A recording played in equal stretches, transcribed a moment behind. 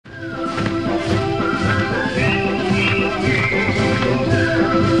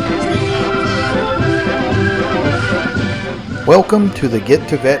Welcome to the Get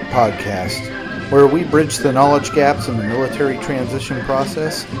to Vet podcast, where we bridge the knowledge gaps in the military transition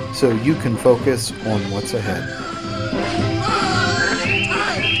process so you can focus on what's ahead.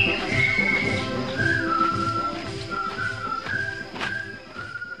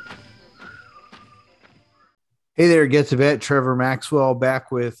 Hey there, Get to Vet. Trevor Maxwell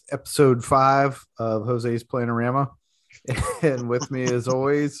back with episode 5 of Jose's Planorama. And with me, as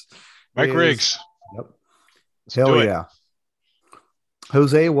always, Mike Riggs. Yep. Hell yeah.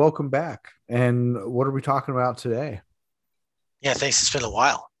 Jose, welcome back. And what are we talking about today? Yeah, thanks. It's been a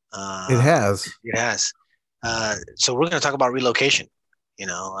while. It has. So we're going to talk about relocation.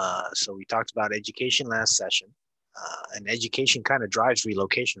 So we talked about education last session, and education kind of drives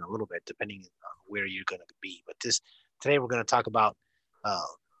relocation a little bit, depending on where you're going to be. But today we're going to talk about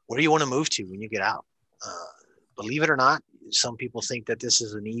where you want to move to when you get out. Believe it or not, some people think that this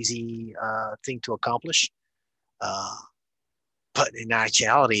is an easy thing to accomplish. But in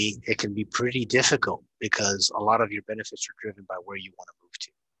actuality, it can be pretty difficult because a lot of your benefits are driven by where you want to move to,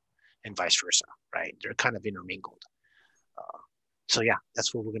 and vice versa, right? They're kind of intermingled. So yeah,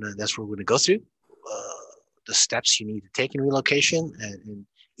 that's what we're gonna go through. The steps you need to take in relocation, and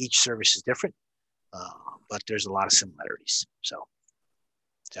each service is different, but there's a lot of similarities. So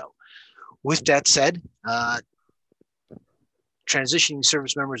with that said, transitioning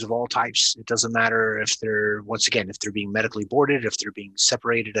service members of all types, it doesn't matter if they're being medically boarded, if they're being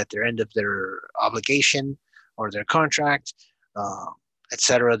separated at their end of their obligation or their contract,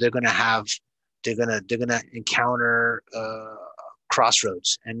 etc. They're gonna encounter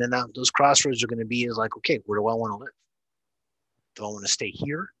crossroads, and then those crossroads are going to be like, okay, where do I want to live? Do I want to stay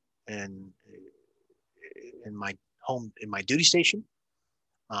here and in my home, in my duty station?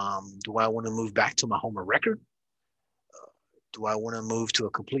 Do I want to move back to my home of record? Do I want to move to a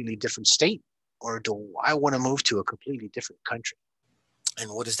completely different state, or do I want to move to a completely different country?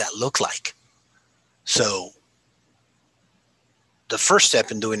 And what does that look like? So the first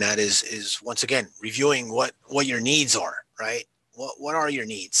step in doing that is once again, reviewing what your needs are, right? What are your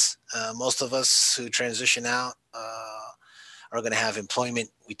needs? Most of us who transition out are going to have employment.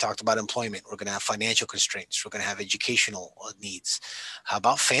 We talked about employment. We're going to have financial constraints. We're going to have educational needs. How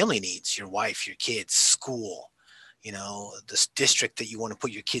about family needs? Your wife, your kids, school. This district that you want to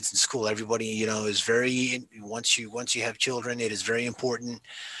put your kids in school. Everybody, is very, once you have children, it is very important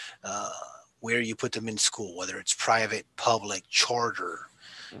where you put them in school, whether it's private, public, charter.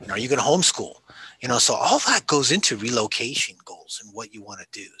 Are you going to homeschool? So all that goes into relocation goals and what you want to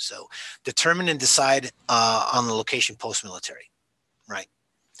do. So determine and decide on the location post-military, right?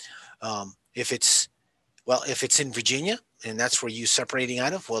 If it's in Virginia, and that's where you're separating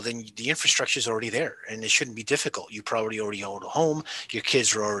out of, well, then the infrastructure is already there, and it shouldn't be difficult. You probably already own a home. Your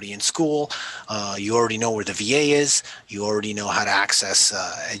kids are already in school. You already know where the VA is. You already know how to access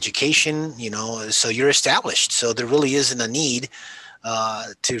education, so you're established. So there really isn't a need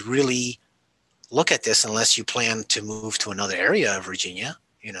to really look at this unless you plan to move to another area of Virginia,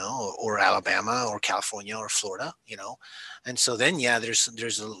 or Alabama or California or Florida, And so then, yeah, there's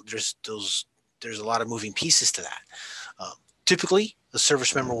a lot of moving pieces to that. Typically, the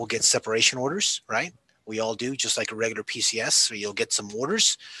service member will get separation orders, right? We all do, just like a regular PCS. So you'll get some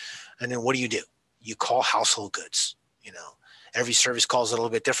orders. And then what do? You call household goods. Every service calls it a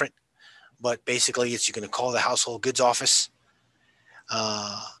little bit different. But basically, you're going to call the household goods office.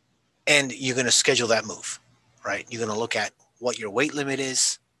 And you're going to schedule that move, right? You're going to look at what your weight limit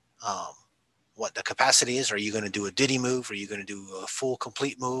is, what the capacity is. Are you going to do a ditty move? Are you going to do a full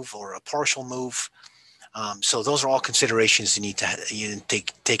complete move or a partial move? So those are all considerations you need to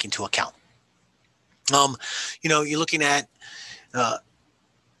take into account. You're looking at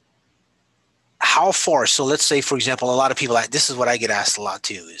how far. So let's say, for example, a lot of people, this is what I get asked a lot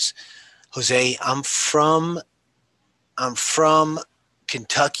too, is, Jose, I'm from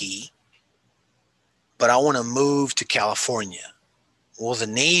Kentucky, but I want to move to California. Well, the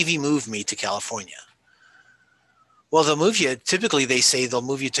Navy moved me to California. Well, typically they say they'll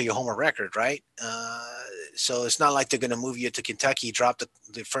move you to your home of record, right? So it's not like they're going to move you to Kentucky, drop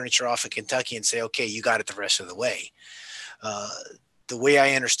the furniture off in Kentucky and say, okay, you got it the rest of the way. The way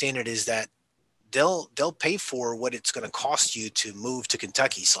I understand it is that they'll pay for what it's going to cost you to move to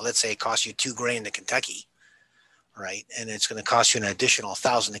Kentucky. So let's say it costs you $2,000 to Kentucky, right? And it's going to cost you an additional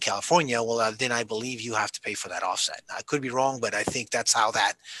 $1,000 to California. Well, then I believe you have to pay for that offset. Now, I could be wrong, but I think that's how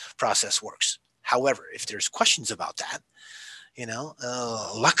that process works. However, if there's questions about that,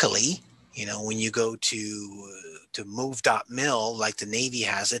 luckily, when you go to move.mil, like the Navy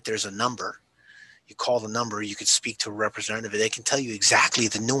has it, there's a number. You call the number, you could speak to a representative. They can tell you exactly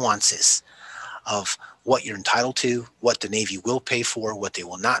the nuances of what you're entitled to, what the Navy will pay for, what they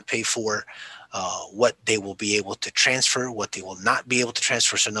will not pay for, what they will be able to transfer, what they will not be able to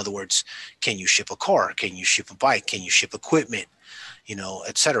transfer. So in other words, can you ship a car? Can you ship a bike? Can you ship equipment?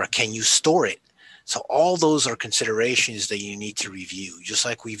 Et cetera. Can you store it? So all those are considerations that you need to review, just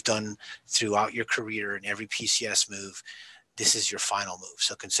like we've done throughout your career in every PCS move. This is your final move.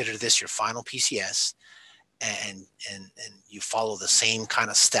 So consider this your final PCS, and you follow the same kind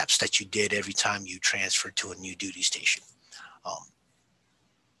of steps that you did every time you transferred to a new duty station.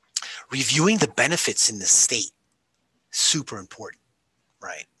 Reviewing the benefits in the state, super important,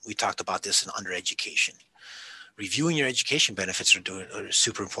 right? We talked about this in under education. Reviewing your education benefits are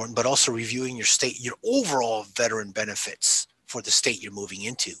super important, but also reviewing your overall veteran benefits for the state you're moving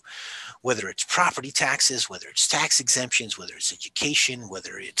into, whether it's property taxes, whether it's tax exemptions, whether it's education,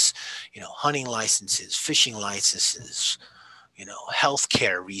 whether it's, hunting licenses, fishing licenses,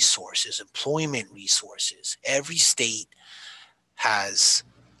 healthcare resources, employment resources. Every state has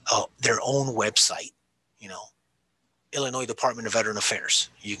their own website, Illinois Department of Veteran Affairs.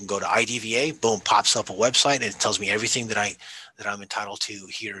 You can go to IDVA, boom, pops up a website, and it tells me everything that I'm entitled to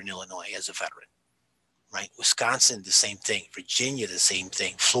here in Illinois as a veteran, right? Wisconsin, the same thing. Virginia, the same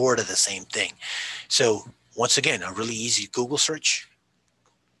thing. Florida, the same thing. So once again, a really easy Google search.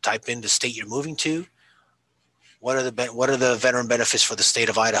 Type in the state you're moving to. What are the veteran benefits for the state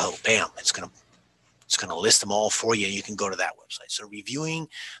of Idaho? Bam, it's gonna list them all for you. You can go to that website. So reviewing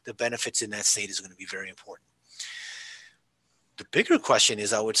the benefits in that state is going to be very important. The bigger question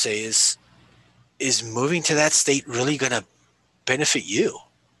is, I would say, is moving to that state really going to benefit you?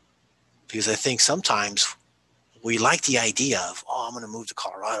 Because I think sometimes we like the idea of, I'm going to move to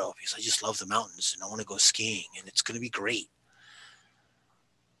Colorado because I just love the mountains and I want to go skiing and it's going to be great.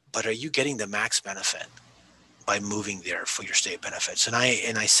 But are you getting the max benefit by moving there for your state benefits? And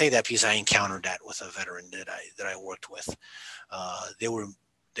I say that because I encountered that with a veteran that I worked with.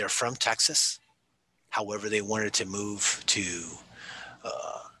 They're from Texas. However, they wanted to move to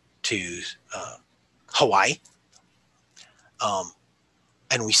Hawaii.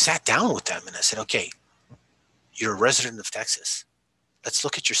 And we sat down with them and I said, okay, you're a resident of Texas. Let's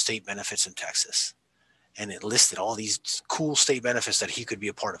look at your state benefits in Texas. And it listed all these cool state benefits that he could be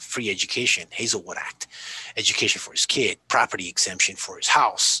a part of: free education, Hazelwood Act, education for his kid, property exemption for his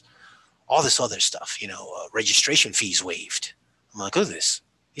house, all this other stuff, registration fees waived. I'm like, look at this.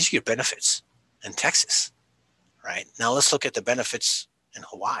 These are your benefits in Texas, right? Now let's look at the benefits in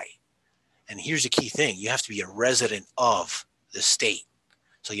Hawaii. And here's the key thing. You have to be a resident of the state.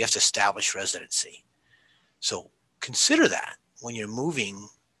 So you have to establish residency. So consider that when you're moving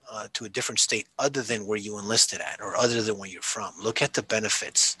to a different state other than where you enlisted at or other than where you're from. Look at the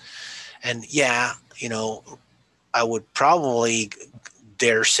benefits. And yeah, I would probably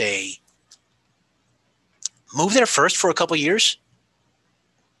dare say, move there first for a couple of years,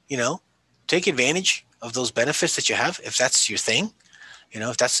 take advantage of those benefits that you have. If that's your thing,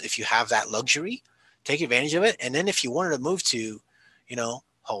 if you have that luxury, take advantage of it. And then if you wanted to move to,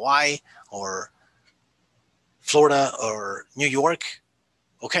 Hawaii or Florida or New York,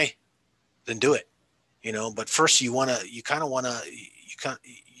 okay, then do it, but first you want to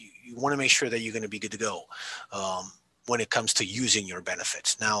make sure that you're going to be good to go when it comes to using your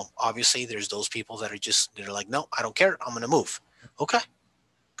benefits. Now, obviously there's those people that they're like, no, I don't care. I'm going to move. Okay,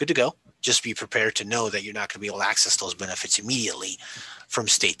 good to go. Just be prepared to know that you're not going to be able to access those benefits immediately from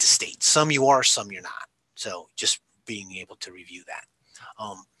state to state. Some you are, some you're not. So just being able to review that.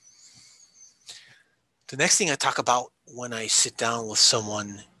 The next thing I talk about when I sit down with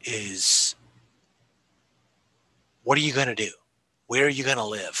someone is, what are you going to do? Where are you going to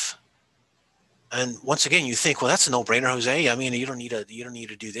live? And once again, you think, well, that's a no-brainer, Jose. I mean, you don't need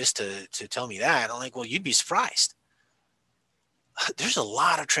to do this to tell me that. I'm like, well, you'd be surprised. There's a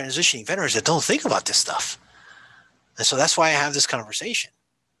lot of transitioning veterans that don't think about this stuff. And so that's why I have this conversation.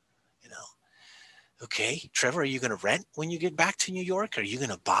 Okay, Trevor, are you going to rent when you get back to New York? Are you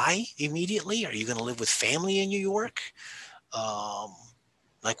going to buy immediately? Are you going to live with family in New York?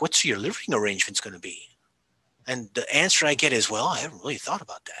 What's your living arrangements going to be? And the answer I get is, well, I haven't really thought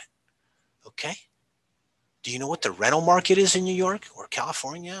about that. Okay. Do you know what the rental market is in New York or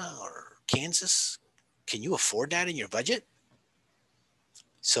California or Kansas? Can you afford that in your budget?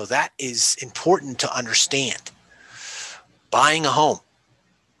 So that is important to understand. Buying a home.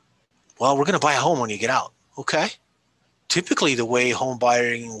 Well, we're going to buy a home when you get out. Okay. Typically, the way home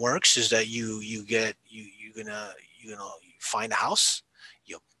buying works is that you find a house,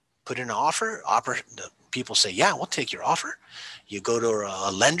 you put in an offer. The people say, yeah, we'll take your offer. You go to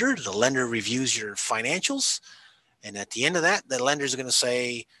a lender. The lender reviews your financials, and at the end of that, the lender is going to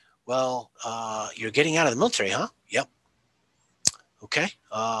say, Well, you're getting out of the military, huh? Yep. Okay.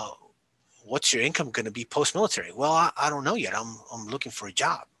 What's your income going to be post-military? Well, I don't know yet. I'm looking for a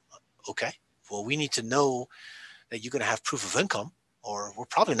job. Okay. Well, we need to know that you're going to have proof of income, or we're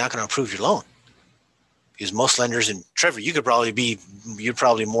probably not going to approve your loan. Because most lenders, and Trevor, you're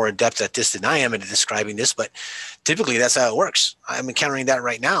probably more adept at this than I am in describing this, but typically that's how it works. I'm encountering that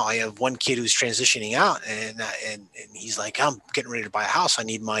right now. I have one kid who's transitioning out, and he's like, I'm getting ready to buy a house. I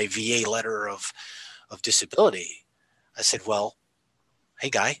need my VA letter of disability. I said, well, hey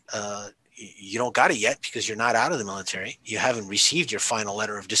guy, you don't got it yet because you're not out of the military. You haven't received your final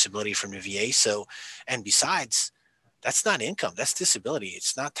letter of disability from the VA. So, and besides, that's not income. That's disability.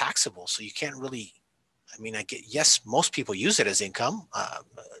 It's not taxable. So you can't really, I mean, yes, most people use it as income,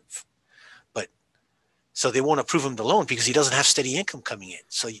 but so they won't approve him the loan because he doesn't have steady income coming in.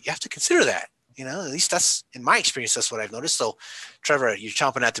 So you have to consider that. At least that's in my experience. That's what I've noticed. So, Trevor, you're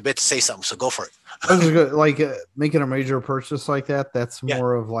chomping at the bit to say something. So go for it. I was good. Like making a major purchase like that. That's Yeah.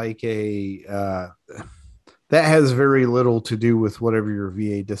 more of like that has very little to do with whatever your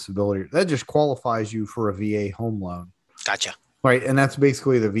VA disability. That just qualifies you for a VA home loan. Gotcha. Right, and that's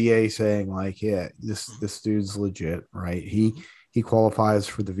basically the VA saying like, yeah, this dude's legit, right? He qualifies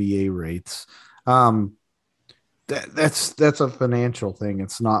for the VA rates. That's a financial thing.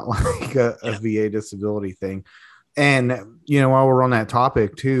 It's not like a VA disability thing. And while we're on that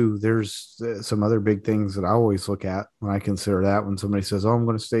topic too, there's some other big things that I always look at when I consider that. When somebody says, "Oh, I'm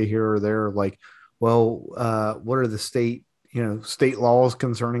going to stay here or there," like, well, what are the state laws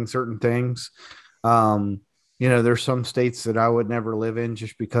concerning certain things? There's some states that I would never live in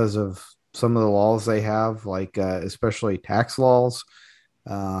just because of some of the laws they have, like especially tax laws.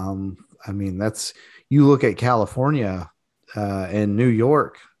 I mean, you look at California and New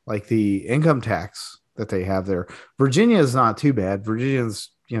York, like the income tax that they have there. Virginia is not too bad. Virginia's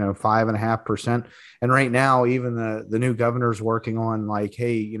 5.5%, and right now even the new governor's working on like,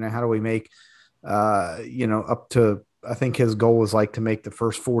 hey, how do we make up to, I think his goal was like to make the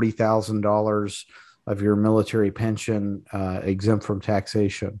first $40,000 of your military pension exempt from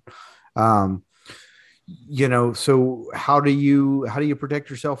taxation. So how do you protect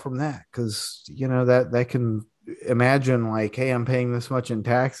yourself from that? Because that can, imagine like, hey, I'm paying this much in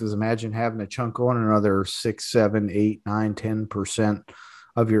taxes. Imagine having to chunk on another 6, 7, 8, 9, 10%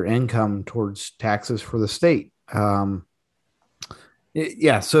 of your income towards taxes for the state. So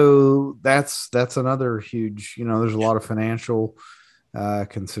that's another huge, there's a lot of financial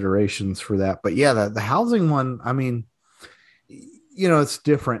considerations for that. But yeah, the housing one, I mean, it's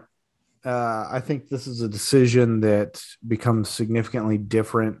different. I think this is a decision that becomes significantly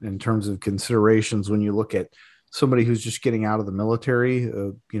different in terms of considerations when you look at somebody who's just getting out of the military,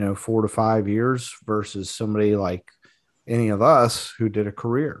 4 to 5 years versus somebody like any of us who did a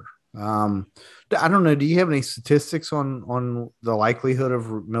career. I don't know. Do you have any statistics on the likelihood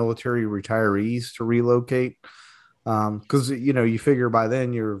of military retirees to relocate? Because you figure by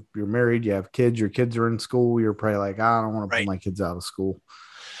then you're married, you have kids, your kids are in school. You're probably like, I don't want to put my kids out of school.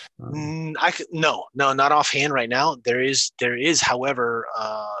 No, not offhand right now. There is, however,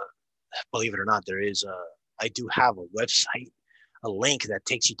 believe it or not, I do have a website, a link that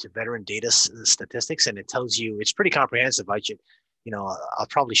takes you to veteran data statistics, and it tells you, it's pretty comprehensive. I'll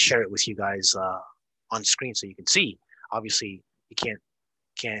probably share it with you guys on screen so you can see. Obviously, you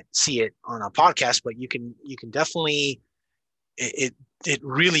can't see it on a podcast, but you can definitely, it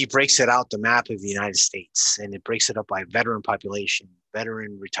really breaks it out, the map of the United States, and it breaks it up by veteran population,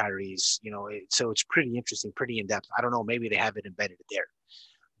 veteran retirees, so it's pretty interesting, pretty in depth. I don't know, maybe they have it embedded there,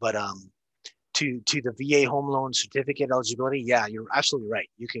 but to the VA home loan certificate eligibility, yeah, you're absolutely right.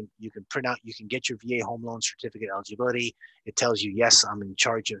 You can print out, you can get your VA home loan certificate eligibility. It tells you, yes, I'm in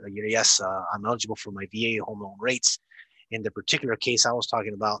charge of, yes, I'm eligible for my VA home loan rates. In the particular case I was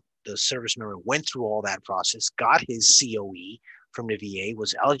talking about, the service member went through all that process, got his COE from the VA,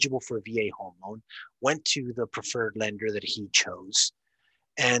 was eligible for a VA home loan, went to the preferred lender that he chose,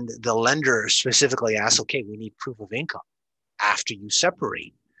 and the lender specifically asked, okay, we need proof of income after you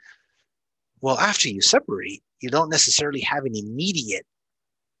separate. Well, after you separate, you don't necessarily have an immediate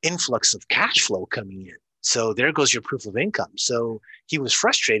influx of cash flow coming in. So there goes your proof of income. So he was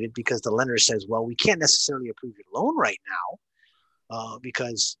frustrated because the lender says, well, we can't necessarily approve your loan right now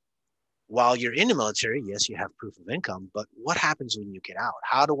because while you're in the military, yes, you have proof of income, but what happens when you get out?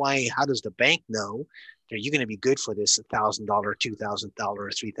 How does the bank know that you're going to be good for this $1,000, $2,000,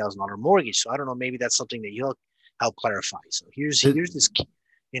 $3,000 mortgage? So I don't know, maybe that's something that you'll help clarify. So here's this kid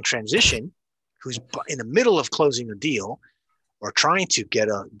in transition who's in the middle of closing a deal or trying to get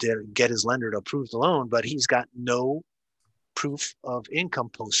his lender to approve the loan, but he's got no proof of income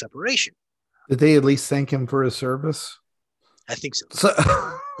post separation. Did they at least thank him for his service? I think so. So,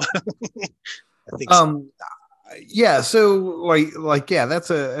 I think so. Yeah. So yeah,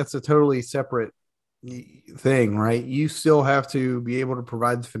 that's a totally separate thing, right? You still have to be able to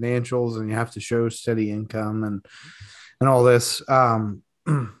provide the financials, and you have to show steady income and all this.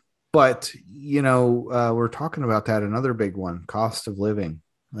 But we're talking about that another big one, cost of living.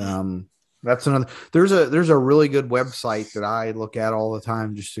 That's another. There's a really good website that I look at all the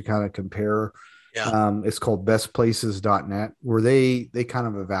time just to kind of compare. Yeah. It's called bestplaces.net, where they kind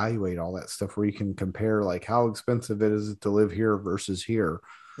of evaluate all that stuff, where you can compare like how expensive it is to live here versus here.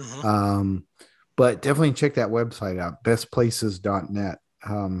 But definitely check that website out, bestplaces.net.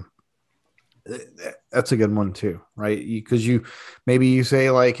 That's a good one too, right? Because maybe you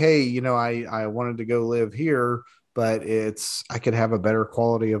say like, hey, I wanted to go live here, but I could have a better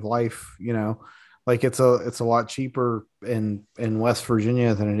quality of life, like it's a lot cheaper in West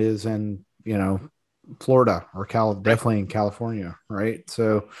Virginia than it is in Florida or definitely in California, right?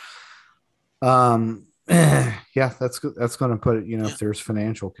 So yeah, that's going to put it, if there's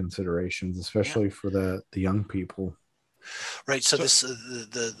financial considerations, especially for the young people, right? So this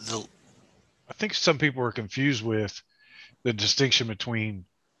the I think some people are confused with the distinction between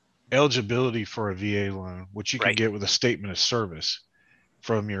eligibility for a VA loan, which you can get with a statement of service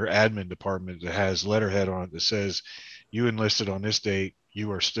from your admin department that has letterhead on it that says you enlisted on this date,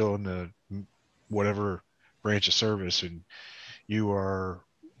 you are still in the whatever branch of service, and you were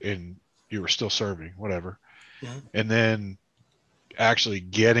still serving, whatever. And then actually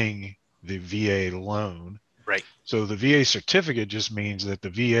getting the VA loan. Right. So the VA certificate just means that the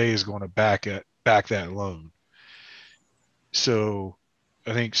VA is going to back that loan. So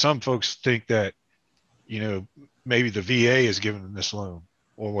I think some folks think that, maybe the VA is giving them this loan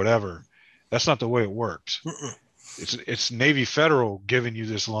or whatever. That's not the way it works. It's Navy Federal giving you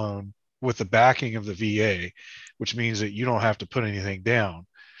this loan with the backing of the VA, which means that you don't have to put anything down,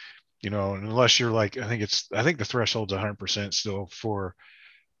 unless you're like, I think the threshold's 100% still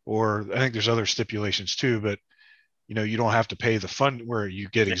or I think there's other stipulations too, but you don't have to pay the fund where you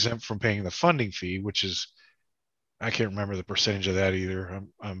get exempt from paying the funding fee, which is, I can't remember the percentage of that either.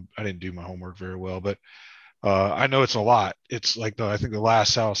 I didn't do my homework very well, but I know it's a lot. It's like I think the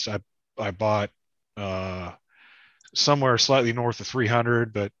last house I bought somewhere slightly north of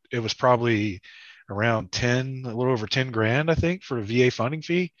 300, but it was probably around a little over 10 grand, I think, for a VA funding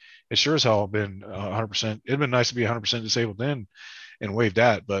fee. It sure as hell been 100%. It'd been nice to be 100% disabled then and waive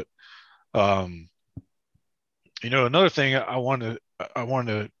that. But, another thing I wanted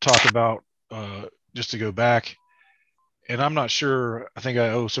to talk about, just to go back, and I'm not sure, I think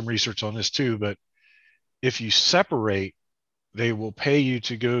I owe some research on this too, but if you separate, they will pay you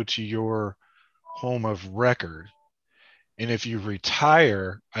to go to your home of record. And if you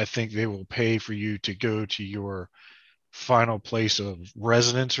retire, I think they will pay for you to go to your final place of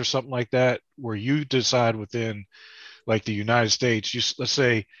residence or something like that, where you decide within like the United States. Let's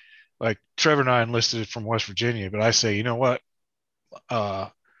say like Trevor and I enlisted from West Virginia, but I say, you know what?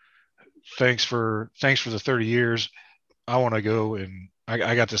 Thanks for the 30 years. I want to go, and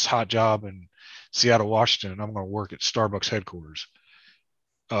I got this hot job in Seattle, Washington. I'm going to work at Starbucks headquarters.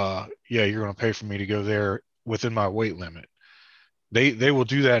 Yeah, you're going to pay for me to go there within my weight limit. They will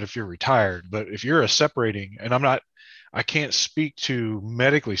do that if you're retired, but if you're a separating, and I can't speak to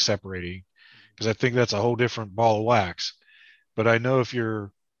medically separating because I think that's a whole different ball of wax. But I know if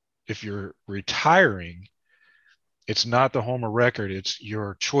you're retiring, it's not the home of record, it's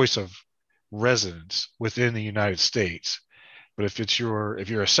your choice of residence within the United States. But if you're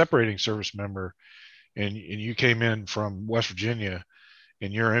a separating service member and you came in from West Virginia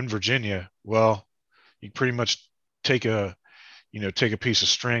and you're in Virginia, well, you pretty much take a piece of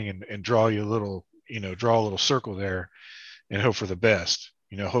string and draw a little circle there and hope for the best.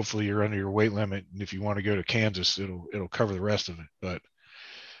 Hopefully you're under your weight limit, and if you want to go to Kansas, it'll cover the rest of it. But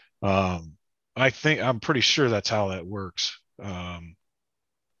I'm pretty sure that's how that works.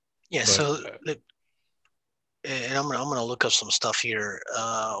 So, and I'm gonna look up some stuff here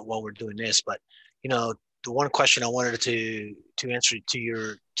while we're doing this. But the one question I wanted to answer to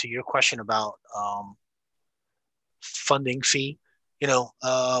your question about funding fee. Well,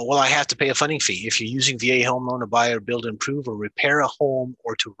 I have to pay a funding fee if you're using VA home loan to buy or build, improve, or repair a home,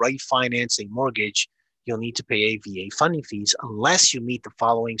 or to refinance a mortgage. You'll need to pay a VA funding fees unless you meet the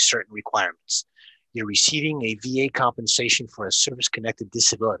following certain requirements. You're receiving a VA compensation for a service-connected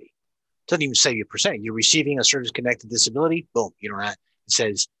disability. It doesn't even say your percent. You're receiving a service-connected disability. Boom, you don't have. It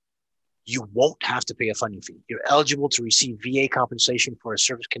says you won't have to pay a funding fee. You're eligible to receive VA compensation for a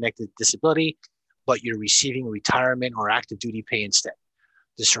service-connected disability but you're receiving retirement or active duty pay instead.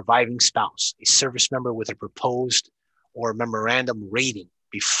 The surviving spouse, a service member with a proposed or memorandum rating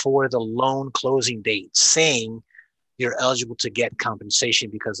before the loan closing date, saying you're eligible to get compensation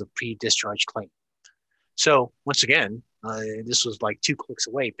because of pre-discharge claim. So once again, this was like 2 clicks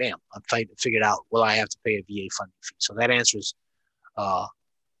away. Bam! I'm figured out. Will I have to pay a VA funding fee? So that answers that.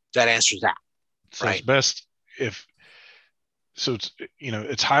 So right. It's best if. So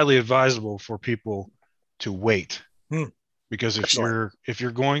it's highly advisable for people to wait, because if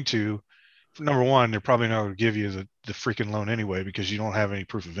you're going to, number one, they're probably not going to give you the freaking loan anyway, because you don't have any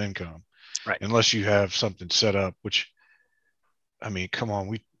proof of income, right? Unless you have something set up, which, I mean, come on,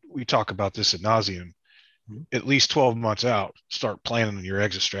 we talk about this ad nauseum. At least 12 months out, start planning your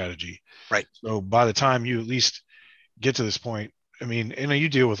exit strategy. Right. So by the time you at least get to this point, I mean, you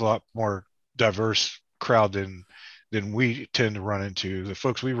deal with a lot more diverse crowd than we tend to run into. The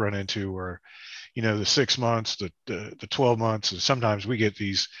folks we run into are, the 6 months, the 12 months, and sometimes we get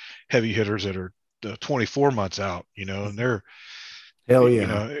these heavy hitters that are the 24 months out, and they're hell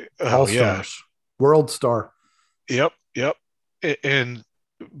yeah, all stars, world star. Yep.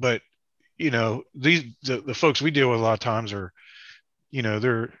 But the folks we deal with a lot of times are,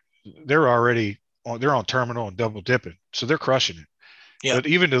 they're already they're on terminal and double dipping, so they're crushing it. Yeah. But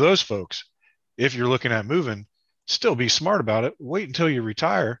even to those folks, if you're looking at moving, still be smart about it. Wait until you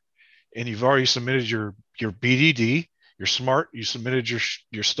retire and you've already submitted your BDD. You're smart. You submitted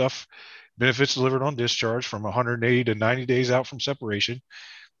your stuff, benefits delivered on discharge from 180 to 90 days out from separation.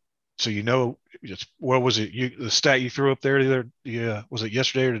 So what was it? The stat you threw up there? Was it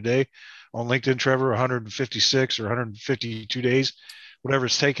yesterday or today on LinkedIn, Trevor? 156 or 152 days, whatever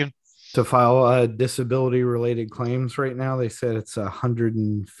it's taken to file disability related claims. Right now, they said it's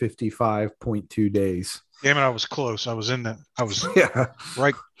 155.2 days. Damn it, I was close. I was in that. I was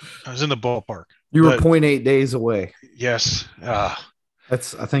right. I was in the ballpark. You were 0.8 days away. Yes. I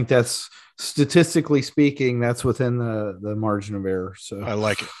think that's, statistically speaking, that's within the margin of error. So I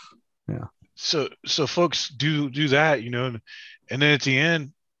like it. Yeah. So folks do that, and then at the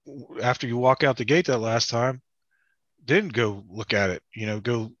end, after you walk out the gate that last time, then go look at it,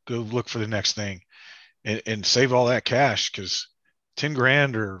 go look for the next thing and save all that cash, because 10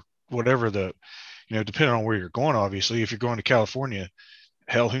 grand or whatever depending on where you're going, obviously, if you're going to California,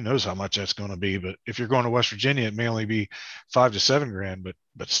 hell, who knows how much that's going to be. But if you're going to West Virginia, it may only be 5 to 7 grand,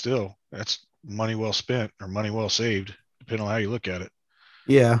 but still, that's money well spent or money well saved, depending on how you look at it.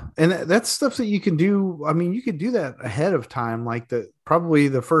 Yeah. And that's stuff that you can do. I mean, you could do that ahead of time. Like probably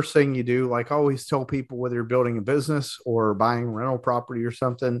the first thing you do, like I always tell people, whether you're building a business or buying rental property or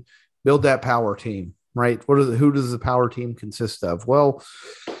something, build that power team, right? Who does the power team consist of? Well,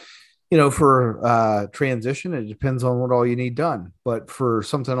 for transition, it depends on what all you need done. But for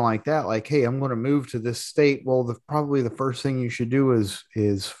something like that, like, hey, I'm going to move to this state. Well, probably the first thing you should do is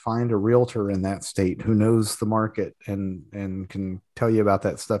find a realtor in that state who knows the market and can tell you about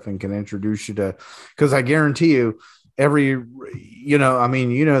that stuff and can introduce you to, because I guarantee you that we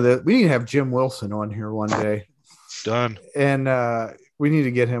need to have Jim Wilson on here one day. Done. And we need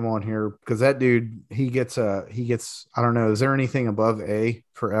to get him on here, because that dude, he gets, I don't know, is there anything above A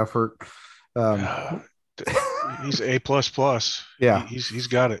for effort? He's A++. Yeah. He's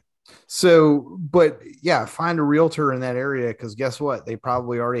got it. So, but yeah, find a realtor in that area, because guess what? They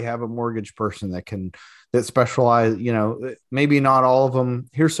probably already have a mortgage person that specialize, maybe not all of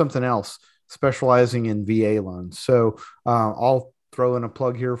them. Here's something else, specializing in VA loans. So I'll throw in a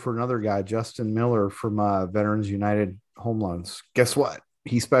plug here for another guy, Justin Miller from Veterans United Home Loans. Guess what?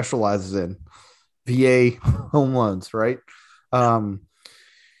 He specializes in VA home loans, right? So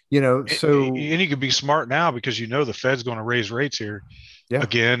and you could be smart now, because the Fed's going to raise rates here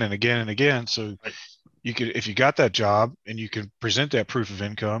again and again and again. So you could, if you got that job and you can present that proof of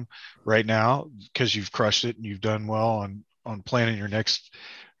income right now, because you've crushed it and you've done well on planning your next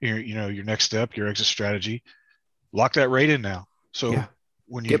step, your exit strategy, lock that rate in now. So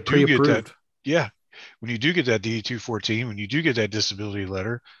when you do get that, when you do get that DD-214, when you do get that disability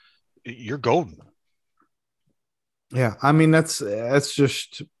letter, you're golden. Yeah. I mean, that's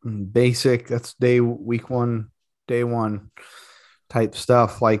just basic. That's day one type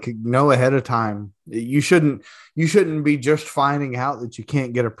stuff. Like, know ahead of time. You shouldn't be just finding out that you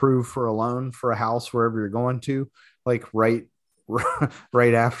can't get approved for a loan for a house wherever you're going to, like right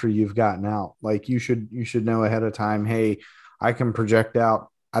after you've gotten out. Like, you should know ahead of time, hey, I can project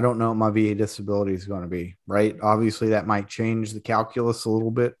out, I don't know what my VA disability is going to be, right? Obviously that might change the calculus a little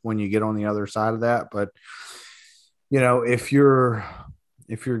bit when you get on the other side of that. But, if you're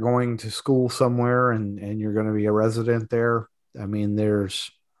going to school somewhere and you're going to be a resident there, I mean, there's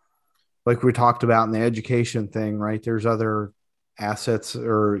like we talked about in the education thing, right? There's other assets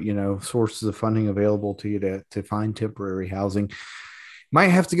or, sources of funding available to you to find temporary housing. Might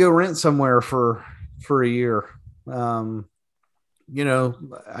have to go rent somewhere for a year. Um,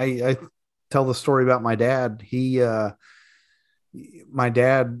 I tell the story about my dad. My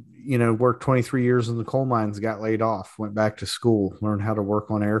dad, worked 23 years in the coal mines, got laid off, went back to school, learned how to work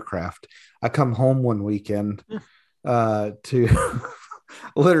on aircraft. I come home one weekend to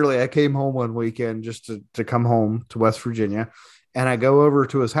literally, I came home one weekend just to come home to West Virginia. And I go over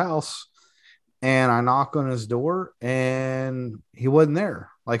to his house and I knock on his door and he wasn't there.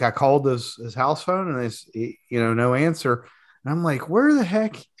 Like I called his house phone and no answer. And I'm like, where the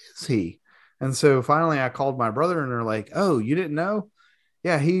heck is he? And so finally I called my brother and they're like, oh, you didn't know?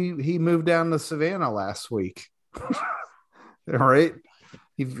 Yeah, he moved down to Savannah last week. All right.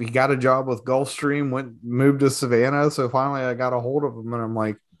 He got a job with Gulfstream, moved to Savannah. So finally I got a hold of him and I'm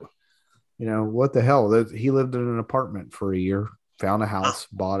like, what the hell? He lived in an apartment for a year, found a house,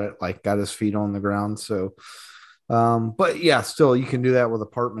 bought it, like got his feet on the ground. So, but yeah, still you can do that with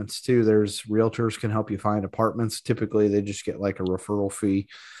apartments too. There's realtors can help you find apartments. Typically they just get like a referral fee.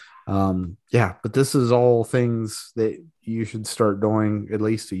 Yeah, but this is all things that you should start doing at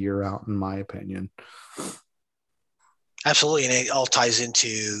least a year out, in my opinion. Absolutely, and it all ties into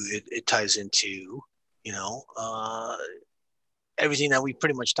everything that we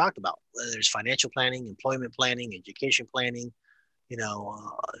pretty much talked about. Whether there's financial planning, employment planning, education planning,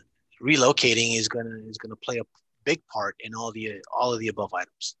 relocating is gonna play a big part in all of the above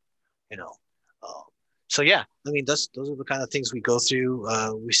items. So yeah, I mean those are the kind of things we go through.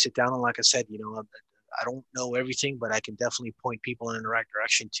 We sit down and, like I said, I don't know everything, but I can definitely point people in the right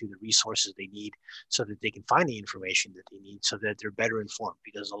direction to the resources they need so that they can find the information that they need so that they're better informed.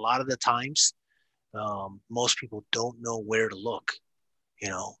 Because a lot of the times, most people don't know where to look. They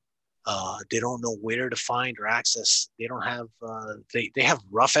don't know where to find or access. They don't have, they have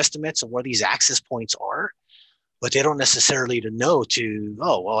rough estimates of where these access points are, but they don't necessarily know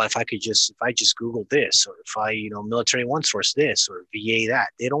oh, well, if I just Google this, or if I, military one source this or VA that,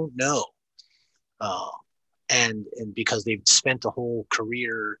 they don't know. And because they've spent a whole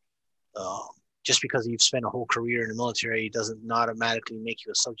career, just because you've spent a whole career in the military doesn't automatically make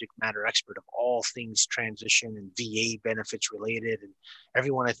you a subject matter expert of all things transition and VA benefits related. And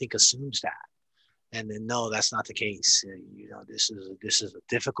everyone, I think, assumes that. And then, no, that's not the case. This is a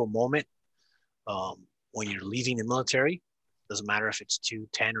difficult moment when you're leaving the military. Doesn't matter if it's 2,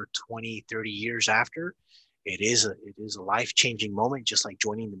 10, or 20, 30 years after. It is a life-changing moment, just like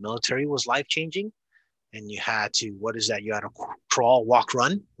joining the military was life-changing. And you had to, what is that? You had to crawl, walk,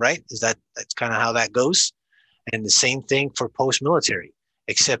 run, right? That's kind of how that goes. And the same thing for post-military,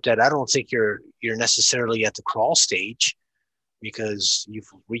 except that I don't think you're necessarily at the crawl stage, because you've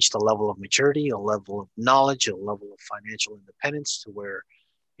reached a level of maturity, a level of knowledge, a level of financial independence to where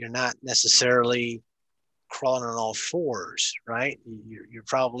you're not necessarily crawling on all fours, right? You're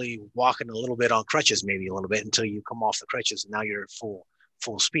probably walking a little bit on crutches, maybe a little bit, until you come off the crutches and now you're at full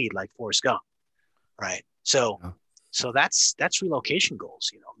speed, like Forrest Gump, right? So that's relocation goals,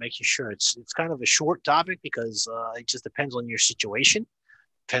 making sure it's kind of a short topic because it just depends on your situation,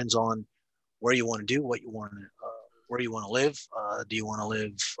 depends on where you want to do, what you want to, where you want to live. Do you want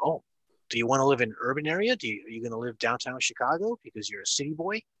to live in an urban area? Are you going to live downtown Chicago because you're a city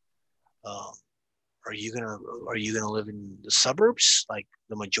boy? Are you gonna live in the suburbs like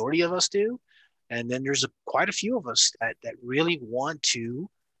the majority of us do? And then there's quite a few of us that really want to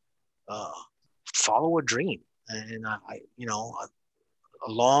follow a dream. And a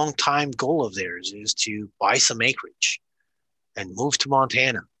long time goal of theirs is to buy some acreage and move to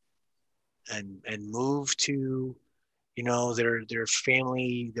Montana and move to their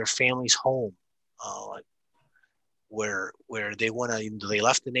family's home, where they they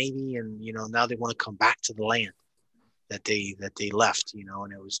left the Navy and now they want to come back to the land that they left,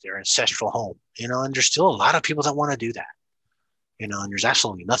 and it was their ancestral home, and there's still a lot of people that want to do that, and there's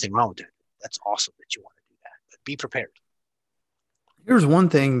absolutely nothing wrong with that. That's awesome that you want to do that, but be prepared. Here's one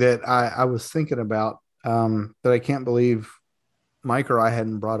thing that I was thinking about that I can't believe Mike or I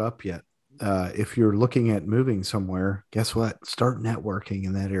hadn't brought up yet. If you're looking at moving somewhere, guess what? Start networking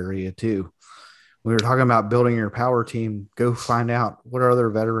in that area too. We were talking about building your power team. Go find out what other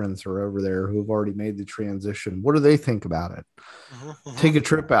veterans are over there who've already made the transition. What do they think about it? Take a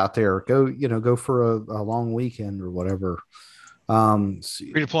trip out there. Go for a long weekend or whatever.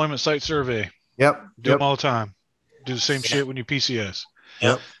 Redeployment site survey. Yep. Do them all the time. Do the same shit when you PCS.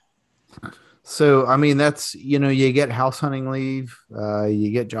 Yep. So, I mean, that's, you get house hunting leave, you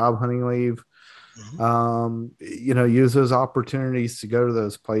get job hunting leave. Use those opportunities to go to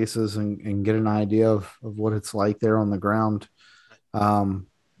those places and get an idea of what it's like there on the ground. And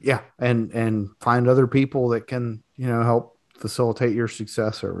find other people that can, help facilitate your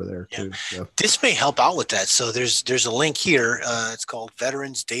success over there too. So. This may help out with that. So there's a link here. It's called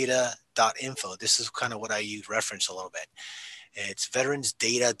veteransdata.info. This is kind of what I use reference a little bit. It's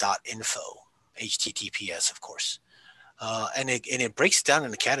veteransdata.info, HTTPS, of course. And it breaks down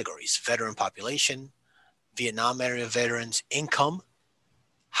into categories: veteran population, Vietnam era veterans, income,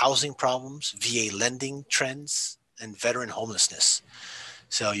 housing problems, VA lending trends, and veteran homelessness.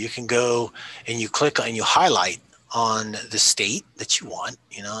 So you can go and you click and you highlight on the state that you want,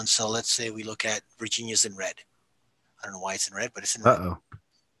 and so let's say we look at Virginia's in red. I don't know why it's in red, but it's in red.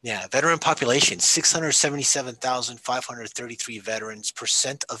 Yeah, veteran population, 677,533 veterans.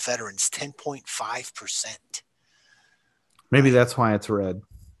 Percent of veterans, 10.5%. Maybe that's why it's red.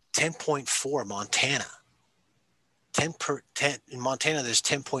 10.4 Montana. 10 in Montana, there's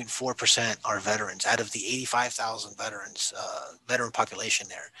 10.4% are veterans out of the 85,000 veterans, veteran population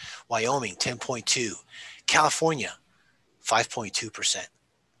there. Wyoming, 10.2. California, 5.2%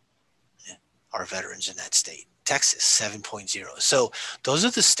 are veterans in that state. Texas, 7.0. So those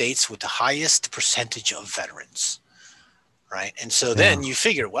are the states with the highest percentage of veterans, right? And so then you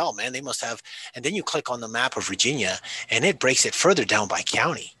figure, well, man, they must have, and then you click on the map of Virginia and it breaks it further down by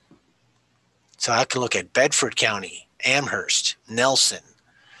county. So I can look at Bedford County, Amherst, Nelson,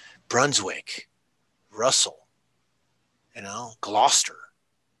 Brunswick, Russell, Gloucester,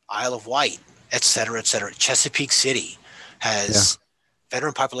 Isle of Wight, et cetera, et cetera. Chesapeake City has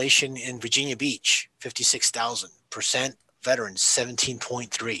veteran population in Virginia Beach, 56,000. Percent veterans,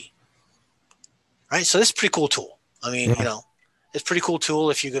 17.3. Right? So this is a pretty cool tool. I mean, it's a pretty cool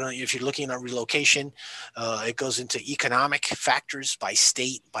tool if you're looking at relocation. It goes into economic factors by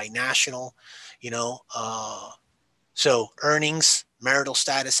state, by national, so earnings, marital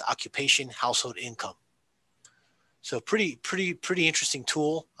status, occupation, household income. So pretty interesting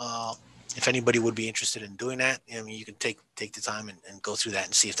tool. If anybody would be interested in doing that, you can take the time and go through that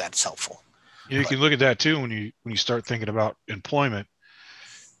and see if that's helpful. You can look at that too when you start thinking about employment.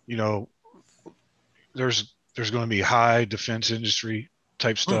 There's going to be high defense industry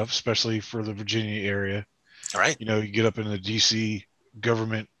type stuff, especially for the Virginia area. All right. You get up into the DC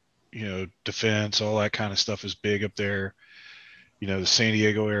government, defense, all that kind of stuff is big up there. The San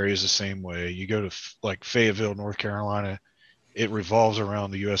Diego area is the same way. You go to like Fayetteville, North Carolina, it revolves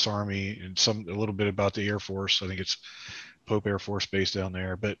around the U.S. Army and a little bit about the Air Force. I think it's Pope Air Force Base down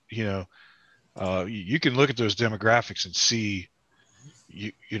there. But, you can look at those demographics and see,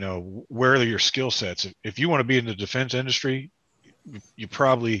 where are your skill sets. If you want to be in the defense industry, you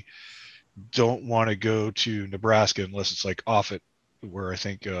probably don't want to go to Nebraska unless it's like Offutt, where I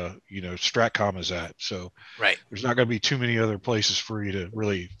think, Stratcom is at. So there's not going to be too many other places for you to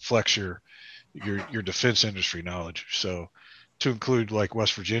really flex your defense industry knowledge. So to include like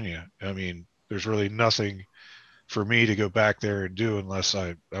West Virginia, I mean, there's really nothing for me to go back there and do unless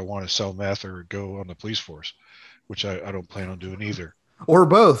I want to sell meth or go on the police force, which I don't plan on doing either. Or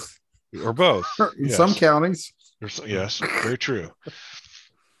both. In some counties. Yes, very true.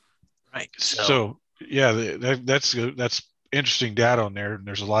 Right. So that's interesting data on there, and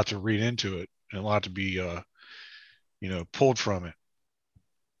there's a lot to read into it and a lot to be pulled from it.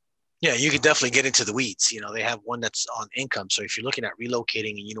 Yeah, you could definitely get into the weeds. They have one that's on income. So if you're looking at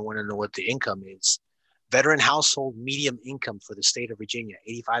relocating and you don't want to know what the income is, veteran household medium income for the state of Virginia,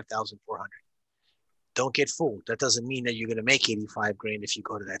 85,400. Don't get fooled. That doesn't mean that you're going to make 85 grand if you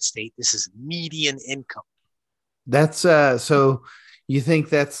go to that state. This is median income. That's so you think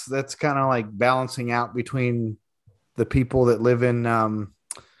that's kind of like balancing out between the people that live in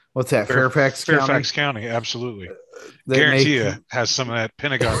what's that? Fairfax County, absolutely. Guarantee you has some of that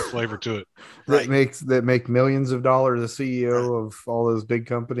Pentagon flavor to it. That make millions of dollars. The CEO of all those big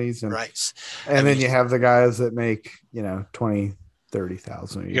companies, and then you have the guys that make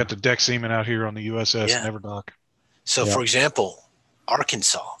 20,000-30,000. You got the deck seaman out here on the USS Never Dock. So, for example,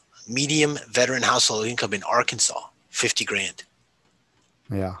 Arkansas, medium veteran household income in Arkansas, 50 grand.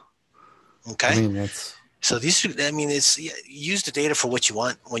 Yeah. Okay. I mean, it's use the data for what you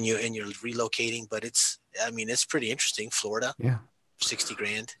want when you're relocating, but it's pretty interesting. Florida, 60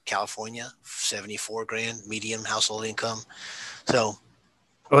 grand. California, 74 grand, medium household income. So,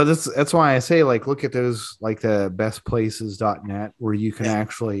 well, that's why I say, like, look at those, like the bestplaces.net, where you can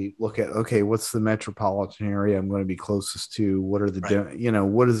actually look at, okay, what's the metropolitan area I'm going to be closest to? What are the,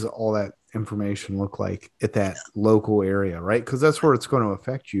 what does all that information look like at that local area, right? Because that's where it's going to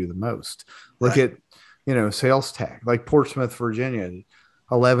affect you the most. Look at, sales tax, like Portsmouth, Virginia,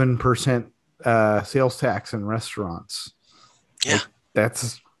 11% sales tax in restaurants. Yeah. Like,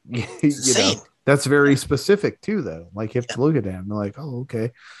 that's It's insane. that's very specific too, though. Like, you have to look at it and be like, oh,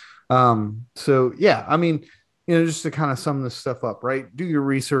 okay. So yeah, I mean, just to kind of sum this stuff up, right? Do your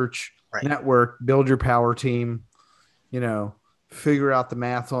research, Right. network, build your power team, figure out the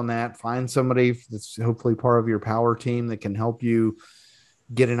math on that, find somebody that's hopefully part of your power team that can help you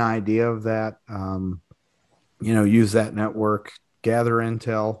get an idea of that. Use that network, gather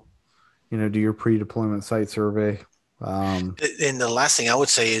intel, do your pre-deployment site survey. And the last thing I would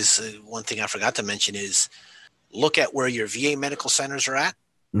say is one thing I forgot to mention is look at where your VA medical centers are at,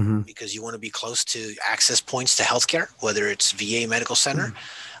 because you want to be close to access points to healthcare, whether it's VA medical center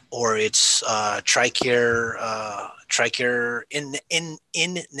or it's TRICARE in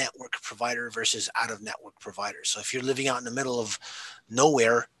network provider versus out of network provider. So if you're living out in the middle of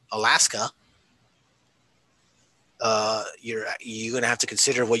nowhere, Alaska, you're going to have to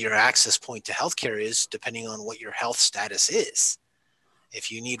consider what your access point to healthcare is, depending on what your health status is.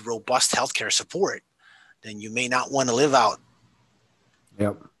 If you need robust healthcare support, then you may not want to live out.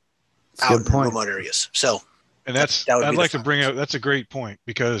 Yep. Out in remote areas. So, and I'd like to bring up, that's a great point,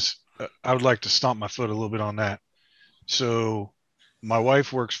 because I would like to stomp my foot a little bit on that. So my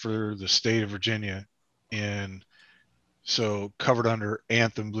wife works for the state of Virginia, and so covered under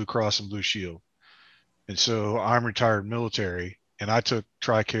Anthem, Blue Cross and Blue Shield. And so I'm retired military, and I took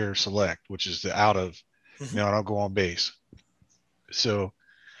TRICARE Select, which is the out of, I don't go on base. So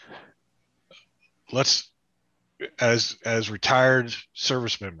let's, as retired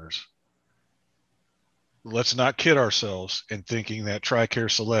service members, let's not kid ourselves in thinking that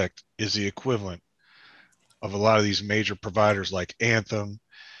TRICARE Select is the equivalent of a lot of these major providers like Anthem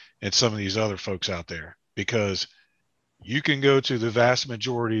and some of these other folks out there, because you can go to the vast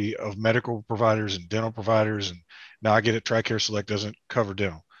majority of medical providers and dental providers. And now I get it, TRICARE Select doesn't cover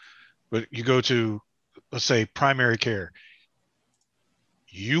dental, but you go to, let's say, primary care,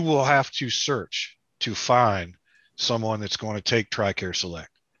 you will have to search to find someone that's going to take TRICARE Select.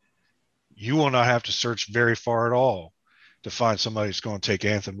 You will not have to search very far at all to find somebody that's going to take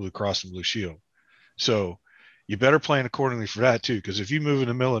Anthem, Blue Cross and Blue Shield. So you better plan accordingly for that too, because if you move in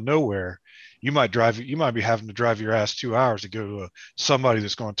the middle of nowhere, you might be having to drive your ass 2 hours to go to somebody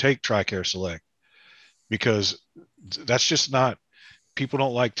that's going to take TRICARE Select, because that's just not, people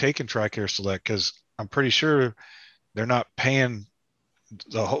don't like taking TRICARE Select because I'm pretty sure they're not paying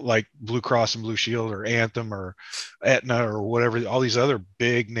the whole, like Blue Cross and Blue Shield or Anthem or Aetna or whatever, all these other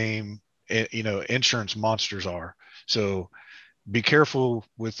big name, insurance monsters are. So be careful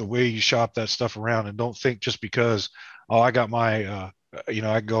with the way you shop that stuff around, and don't think just because, I got my, I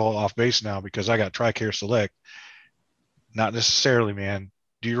can go off base now because I got TRICARE Select. Not necessarily, man.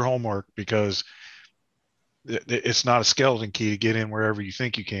 Do your homework, because it's not a skeleton key to get in wherever you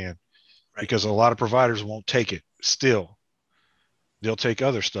think you can, right? Because a lot of providers won't take it. Still, they'll take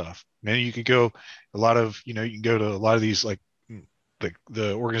other stuff. Then you could go a lot of, you can go to a lot of these, like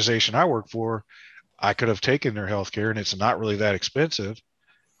the organization I work for, I could have taken their healthcare, and it's not really that expensive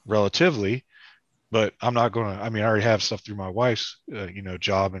relatively, but I'm not going to, I already have stuff through my wife's,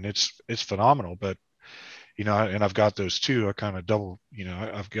 job, and it's phenomenal, but, and I've got those too. I kind of double,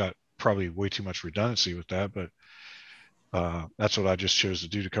 I've got probably way too much redundancy with that, but that's what I just chose to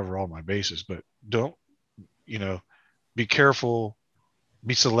do to cover all my bases. But don't, be careful,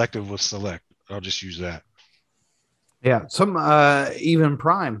 be selective with Select. I'll just use that. Yeah, some even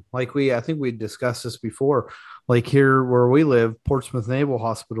Prime, like I think we discussed this before. Like here where we live, Portsmouth Naval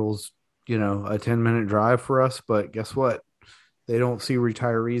Hospital's, a 10-minute drive for us, but guess what? They don't see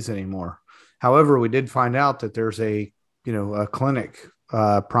retirees anymore. However, we did find out that there's a clinic.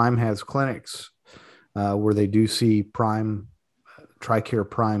 Prime has clinics where they do see Prime, TRICARE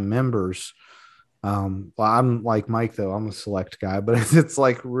Prime members. Well, I'm like Mike, though. I'm a Select guy, but it's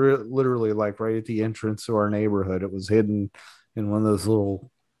like literally like right at the entrance to our neighborhood. It was hidden in one of those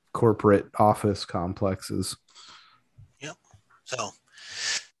little corporate office complexes. Yep. So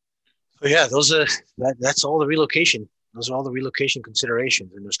yeah, that's all the relocation. Those are all the relocation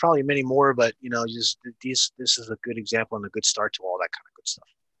considerations, and there's probably many more, but this is a good example and a good start to all that kind of good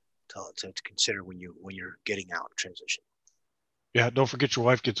stuff to consider when you're getting out transition. Yeah, don't forget your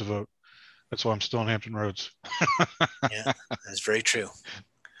wife gets a vote. That's why I'm still in Hampton Roads. Yeah, that's very true.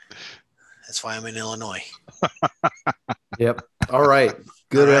 That's why I'm in Illinois. Yep. All right.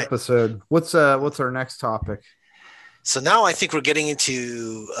 Good episode. What's our next topic? So now I think we're getting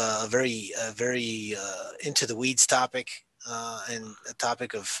into a very into the weeds topic, and a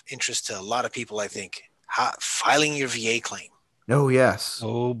topic of interest to a lot of people, I think. Filing your VA claim. Oh, yes.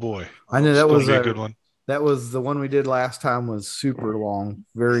 Oh boy. I know that was a good one. That was the one we did last time, was super long.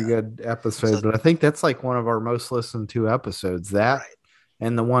 Very good episode. So- but I think that's like one of our most listened to episodes. That Right.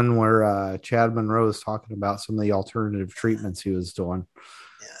 and the one where Chad Monroe was talking about some of the alternative treatments he was doing.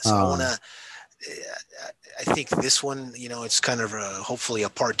 Yeah. So I want to. I think this one, it's kind of hopefully a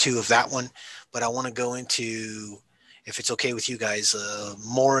part 2 of that one, but I want to go into, if it's okay with you guys,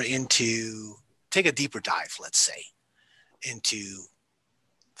 more into, take a deeper dive, let's say, into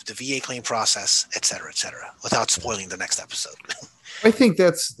the VA claim process, et cetera, without spoiling the next episode. I think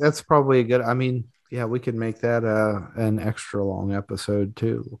that's probably a good. I mean, yeah, we could make that an extra long episode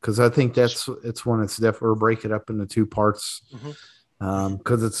too, because I think it's one it's definitely, or break it up into 2 parts.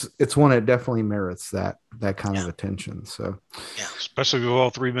 Because it's one that definitely merits that kind of attention. So, yeah, especially we've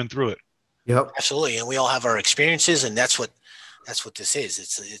all 3 been through it. Yep, absolutely, and we all have our experiences, and that's what this is.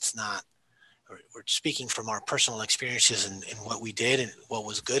 It's not. We're speaking from our personal experiences and what we did and what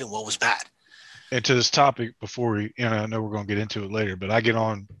was good and what was bad. And to this topic, before we, I know we're going to get into it later, but I get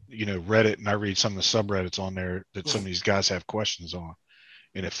on, Reddit, and I read some of the subreddits on there that some of these guys have questions on,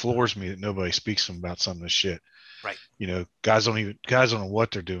 and it floors me that nobody speaks to them about some of this shit. Right. Guys don't know what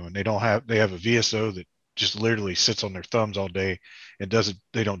they're doing. They have a VSO that just literally sits on their thumbs all day and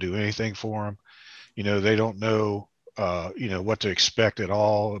they don't do anything for them. They don't know, what to expect at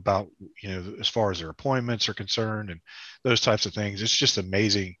all about, as far as their appointments are concerned and those types of things. It's just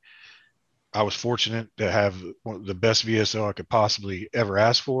amazing. I was fortunate to have the best VSO I could possibly ever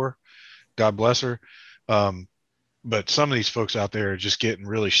ask for. God bless her. But some of these folks out there are just getting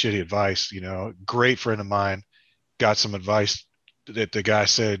really shitty advice. Great friend of mine got some advice that the guy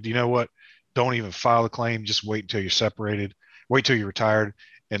said, you know what, don't even file a claim. Just wait until you're separated, wait till you're retired,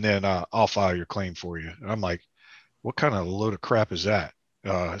 and then I'll file your claim for you. And I'm like, what kind of load of crap is that?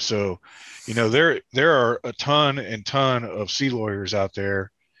 So, there are a ton of C lawyers out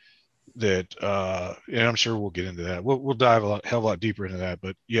there that, and I'm sure we'll get into that. We'll dive hell of a lot deeper into that.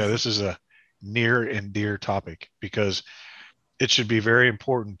 But yeah, this is a near and dear topic because it should be very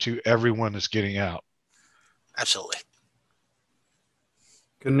important to everyone that's getting out. Absolutely.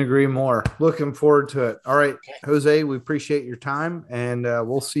 Couldn't agree more. Looking forward to it. All right, okay. Jose, we appreciate your time, and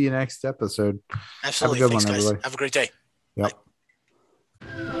we'll see you next episode. Absolutely. Have a good one, guys. Everybody. Have a great day. Yep.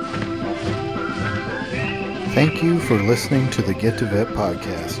 Thank you for listening to the Get to Vet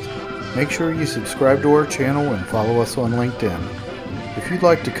podcast. Make sure you subscribe to our channel and follow us on LinkedIn. If you'd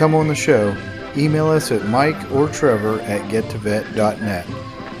like to come on the show, email us at Mike or Trevor at gettovet.net.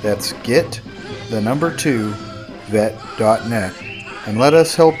 That's get2vet.net, and let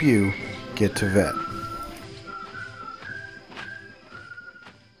us help you get to vet.